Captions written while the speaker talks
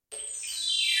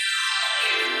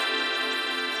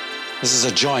This is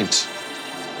a joint.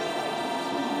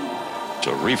 It's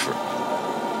a reefer.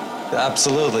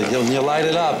 Absolutely. You light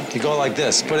it up. You go like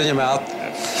this. Put it in your mouth.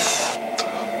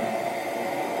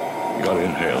 You gotta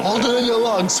inhale. Hold it in your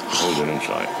lungs. Hold it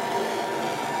inside.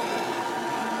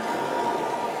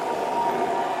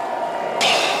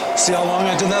 See how long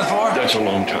I did that for? That's a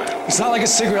long time. It's not like a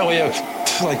cigarette where you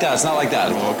like that. It's not like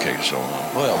that. Okay, so...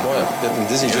 Boy, I'm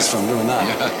dizzy just from doing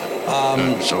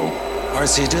that. So... All right,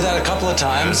 so you do that a couple of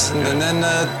times, and then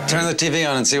turn the TV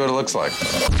on and see what it looks like.